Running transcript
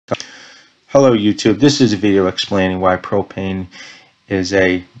Hello YouTube, this is a video explaining why propane is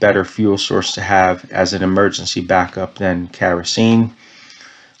a better fuel source to have as an emergency backup than kerosene.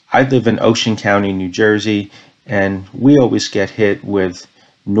 I live in Ocean County, New Jersey, and we always get hit with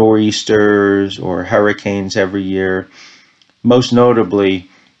nor'easters or hurricanes every year. Most notably,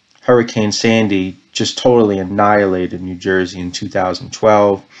 Hurricane Sandy just totally annihilated New Jersey in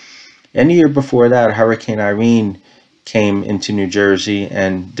 2012. And the year before that, Hurricane Irene came into New Jersey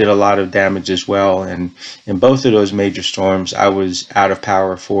and did a lot of damage as well. And in both of those major storms, I was out of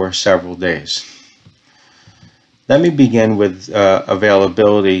power for several days. Let me begin with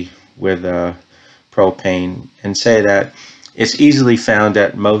availability with propane and say that it's easily found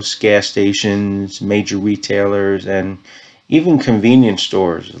at most gas stations, major retailers, and even convenience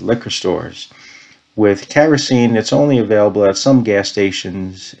stores, liquor stores. With kerosene, it's only available at some gas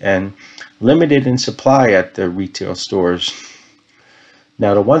stations and limited in supply at the retail stores.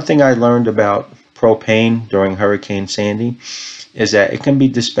 Now, the one thing I learned about propane during Hurricane Sandy is that it can be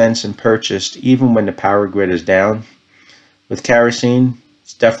dispensed and purchased even when the power grid is down. With kerosene,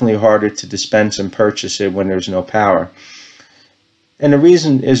 it's definitely harder to dispense and purchase it when there's no power. And the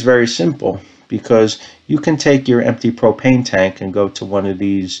reason is very simple, because you can take your empty propane tank and go to one of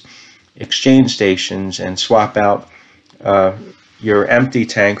these exchange stations and swap out your empty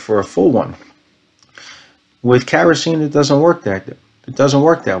tank for a full one. With kerosene, it doesn't work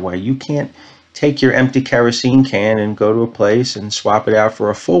that way. You can't take your empty kerosene can and go to a place and swap it out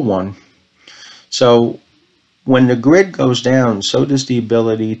for a full one. So when the grid goes down, so does the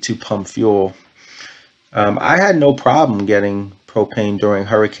ability to pump fuel. I had no problem getting propane during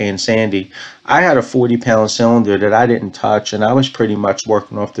Hurricane Sandy. I had a 40-pound cylinder that I didn't touch, and I was pretty much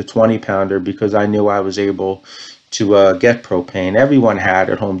working off the 20-pounder because I knew I was able to get propane. Everyone had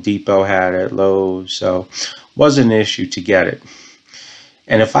it. Home Depot had it, Lowe's, so it wasn't an issue to get it.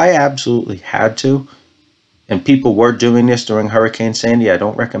 And if I absolutely had to, and people were doing this during Hurricane Sandy, I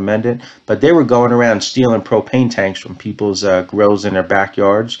don't recommend it, but they were going around stealing propane tanks from people's grills in their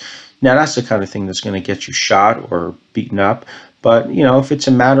backyards. Now, that's the kind of thing that's going to get you shot or beaten up. But, if it's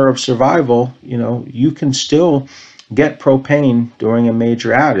a matter of survival, you can still get propane during a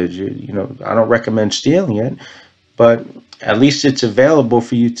major outage. I don't recommend stealing it, but at least it's available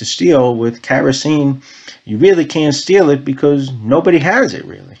for you to steal. With kerosene, you really can't steal it because nobody has it,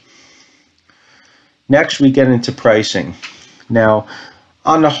 really. Next, we get into pricing. Now,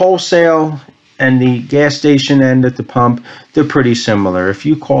 on the wholesale and the gas station end at the pump, they're pretty similar. If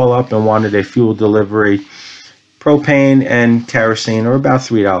you call up and wanted a fuel delivery, propane and kerosene are about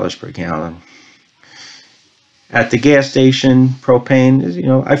 $3 per gallon. At the gas station, propane is,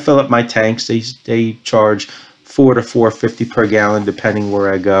 I fill up my tanks. They charge $4 to $4.50 per gallon depending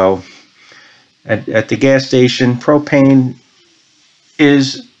where I go. At the gas station, propane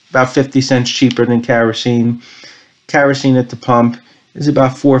is about 50 cents cheaper than kerosene. Kerosene at the pump is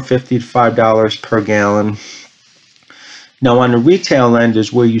about $4.50 to $5 per gallon. Now, on the retail end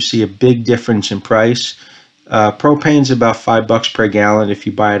is where you see a big difference in price. Propane's about $5 per gallon if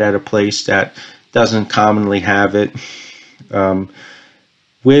you buy it at a place that doesn't commonly have it.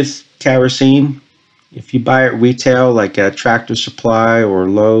 With kerosene, if you buy it retail, like at Tractor Supply or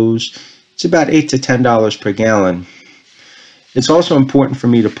Lowe's, it's about $8 to $10 per gallon. It's also important for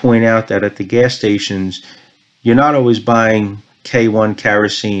me to point out that at the gas stations, you're not always buying K1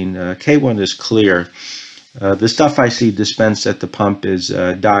 kerosene. K1 is clear. The stuff I see dispensed at the pump is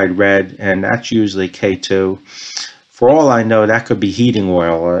dyed red, and that's usually K2. For all I know, that could be heating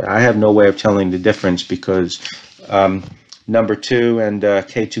oil. I have no way of telling the difference because number 2 and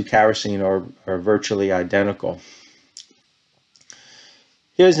K2 kerosene are virtually identical.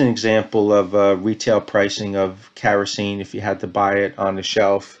 Here's an example of retail pricing of kerosene if you had to buy it on the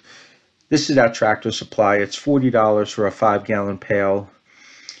shelf. This is at Tractor Supply. It's $40 for a 5-gallon pail.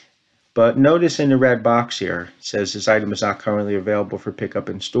 But notice in the red box here, it says this item is not currently available for pickup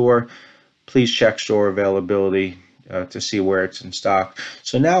in store. Please check store availability to see where it's in stock.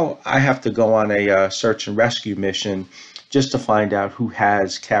 So now I have to go on a search and rescue mission just to find out who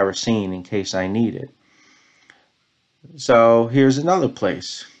has kerosene in case I need it. So here's another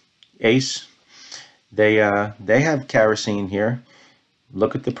place, Ace. They have kerosene here.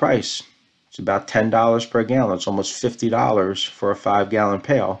 Look at the price. It's about $10 per gallon. It's almost $50 for a 5-gallon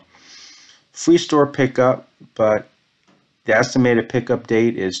pail. Free store pickup, but the estimated pickup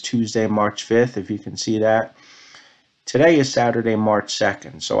date is Tuesday, March 5th, if you can see that. Today is Saturday, March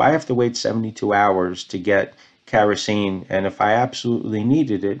 2nd, so I have to wait 72 hours to get kerosene, and if I absolutely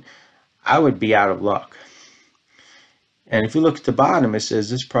needed it, I would be out of luck. And if you look at the bottom, it says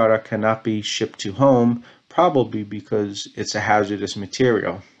this product cannot be shipped to home, probably because it's a hazardous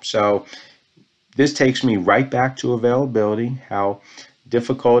material. So This takes me right back to availability, how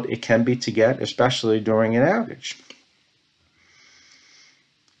difficult it can be to get, especially during an outage.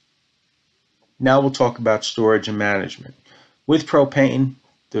 Now we'll talk about storage and management. With propane,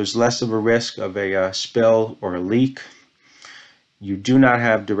 there's less of a risk of a spill or a leak. You do not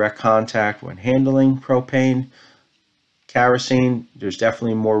have direct contact when handling propane. Kerosene, there's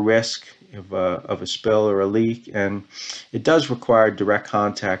definitely more risk of a spill or a leak, and it does require direct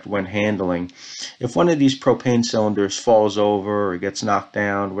contact when handling. If one of these propane cylinders falls over or gets knocked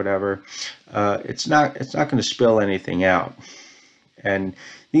down, whatever, it's not going to spill anything out. And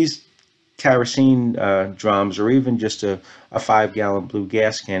these kerosene drums, or even just a 5-gallon blue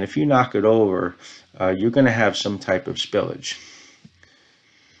gas can, if you knock it over, you're going to have some type of spillage.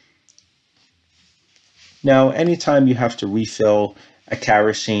 Now, anytime you have to refill a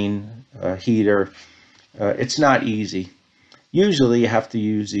kerosene heater, it's not easy. Usually you have to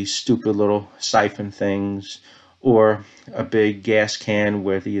use these stupid little siphon things or a big gas can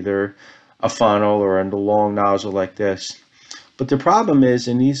with either a funnel or a long nozzle like this. But the problem is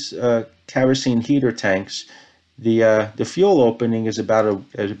in these kerosene heater tanks, the fuel opening is about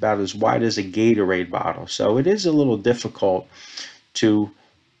as wide as a Gatorade bottle. So it is a little difficult to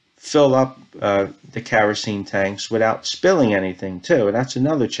fill up the kerosene tanks without spilling anything too. And that's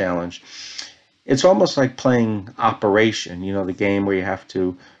another challenge. It's almost like playing Operation, the game where you have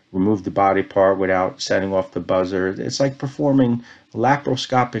to remove the body part without setting off the buzzer. It's like performing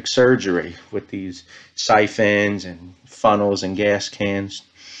laparoscopic surgery with these siphons and funnels and gas cans.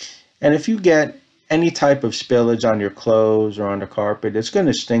 And if you get any type of spillage on your clothes or on the carpet, it's going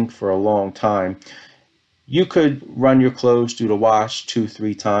to stink for a long time. You could run your clothes through the wash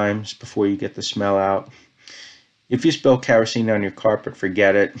 2-3 times before you get the smell out. If you spill kerosene on your carpet,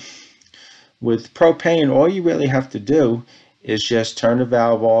 forget it. With propane, all you really have to do is just turn the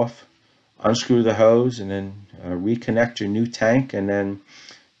valve off, unscrew the hose, and then reconnect your new tank, and then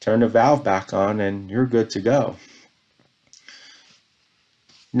turn the valve back on, and you're good to go.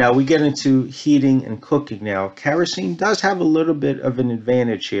 Now we get into heating and cooking now. Kerosene does have a little bit of an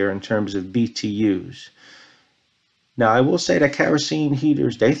advantage here in terms of BTUs. Now, I will say that kerosene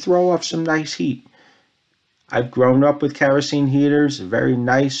heaters, they throw off some nice heat. I've grown up with kerosene heaters, very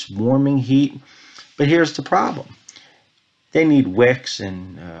nice warming heat, but here's the problem. They need wicks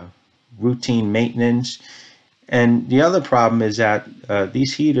and routine maintenance. And the other problem is that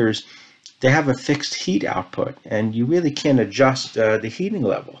these heaters, they have a fixed heat output, and you really can't adjust the heating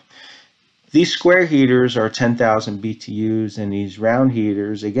level. These square heaters are 10,000 BTUs, and these round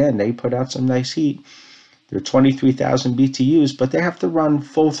heaters, again, they put out some nice heat. They're 23,000 BTUs, but they have to run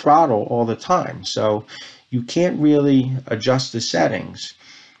full throttle all the time. So you can't really adjust the settings.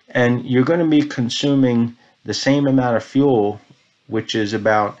 And you're going to be consuming the same amount of fuel, which is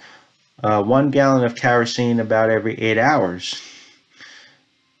about 1 gallon of kerosene about every 8 hours.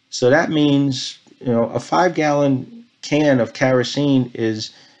 So that means, a 5-gallon can of kerosene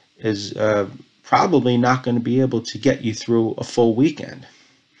is probably not going to be able to get you through a full weekend.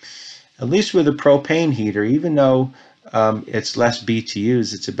 At least with a propane heater, even though it's less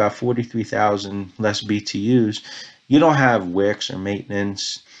BTUs, it's about 43,000 less BTUs, you don't have wicks or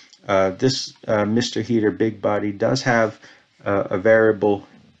maintenance. This Mr. Heater Big Buddy does have a variable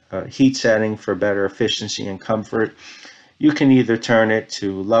heat setting for better efficiency and comfort. You can either turn it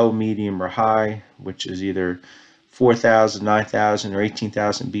to low, medium, or high, which is either 4,000, 9,000, or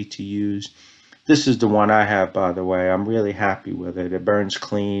 18,000 BTUs. This is the one I have, by the way. I'm really happy with it. It burns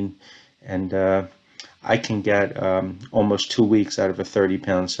clean, and I can get almost 2 weeks out of a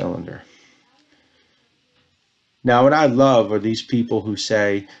 30-pound cylinder. Now, what I love are these people who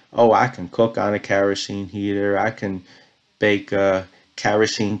say, oh, I can cook on a kerosene heater, I can bake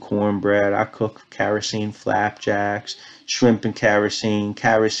kerosene cornbread, I cook kerosene flapjacks, shrimp and kerosene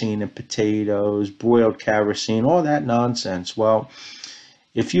and potatoes, broiled kerosene, all that nonsense. Well,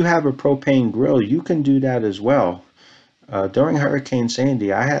 if you have a propane grill, you can do that as well. During Hurricane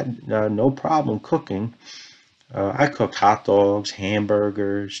Sandy, I had no problem cooking. I cooked hot dogs,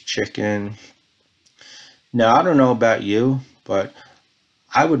 hamburgers, chicken. Now, I don't know about you, but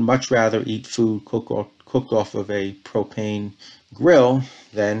I would much rather eat food cooked off of a propane grill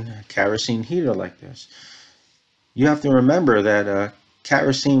than a kerosene heater like this. You have to remember that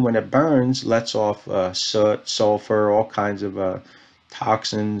kerosene, when it burns, lets off soot, sulfur, all kinds of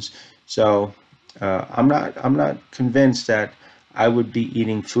toxins. So I'm not convinced that I would be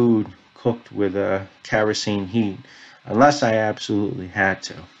eating food cooked with a kerosene heat unless I absolutely had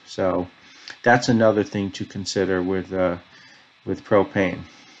to. So that's another thing to consider with propane.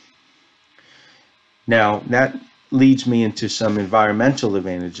 Now, that leads me into some environmental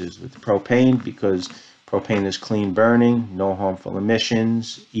advantages with propane, because propane is clean burning, no harmful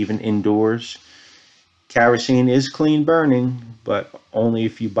emissions, even indoors. Kerosene is clean burning, but only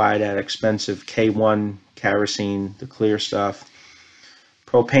if you buy that expensive K1 kerosene, the clear stuff.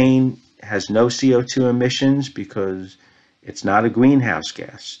 Propane has no CO2 emissions because it's not a greenhouse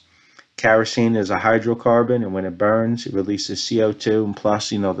gas. Kerosene is a hydrocarbon, and when it burns, it releases CO2, and plus,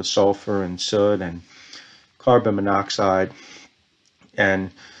 the sulfur and soot and carbon monoxide.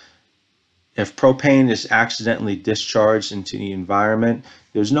 And if propane is accidentally discharged into the environment,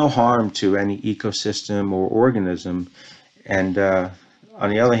 there's no harm to any ecosystem or organism. And on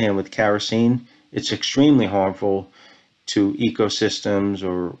the other hand, with kerosene, it's extremely harmful to ecosystems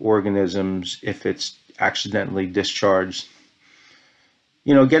or organisms if it's accidentally discharged.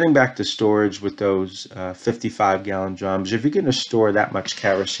 Getting back to storage with those 55-gallon drums, if you're going to store that much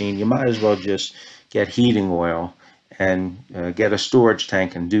kerosene, you might as well just get heating oil and get a storage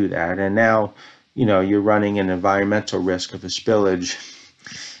tank and do that. And now, you're running an environmental risk of a spillage.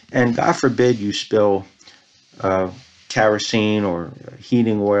 And God forbid you spill kerosene or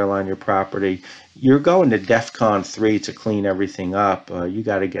heating oil on your property, you're going to DEFCON 3 to clean everything up. You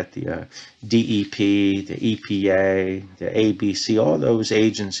got to get the DEP, the EPA, the ABC, all those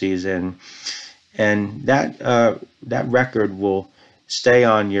agencies in, and that record will stay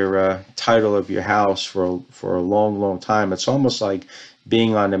on your title of your house for a long, long time. It's almost like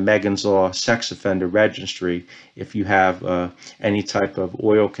being on the Megan's Law sex offender registry if you have any type of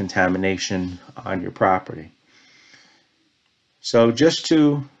oil contamination on your property. So just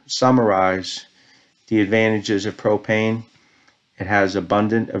to summarize the advantages of propane: it has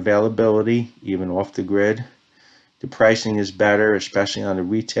abundant availability, even off the grid. The pricing is better, especially on the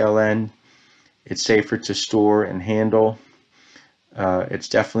retail end. It's safer to store and handle. It's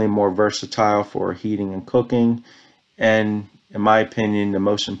definitely more versatile for heating and cooking. And in my opinion, the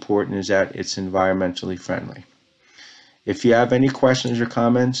most important is that it's environmentally friendly. If you have any questions or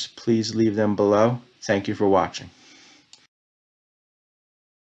comments, please leave them below. Thank you for watching.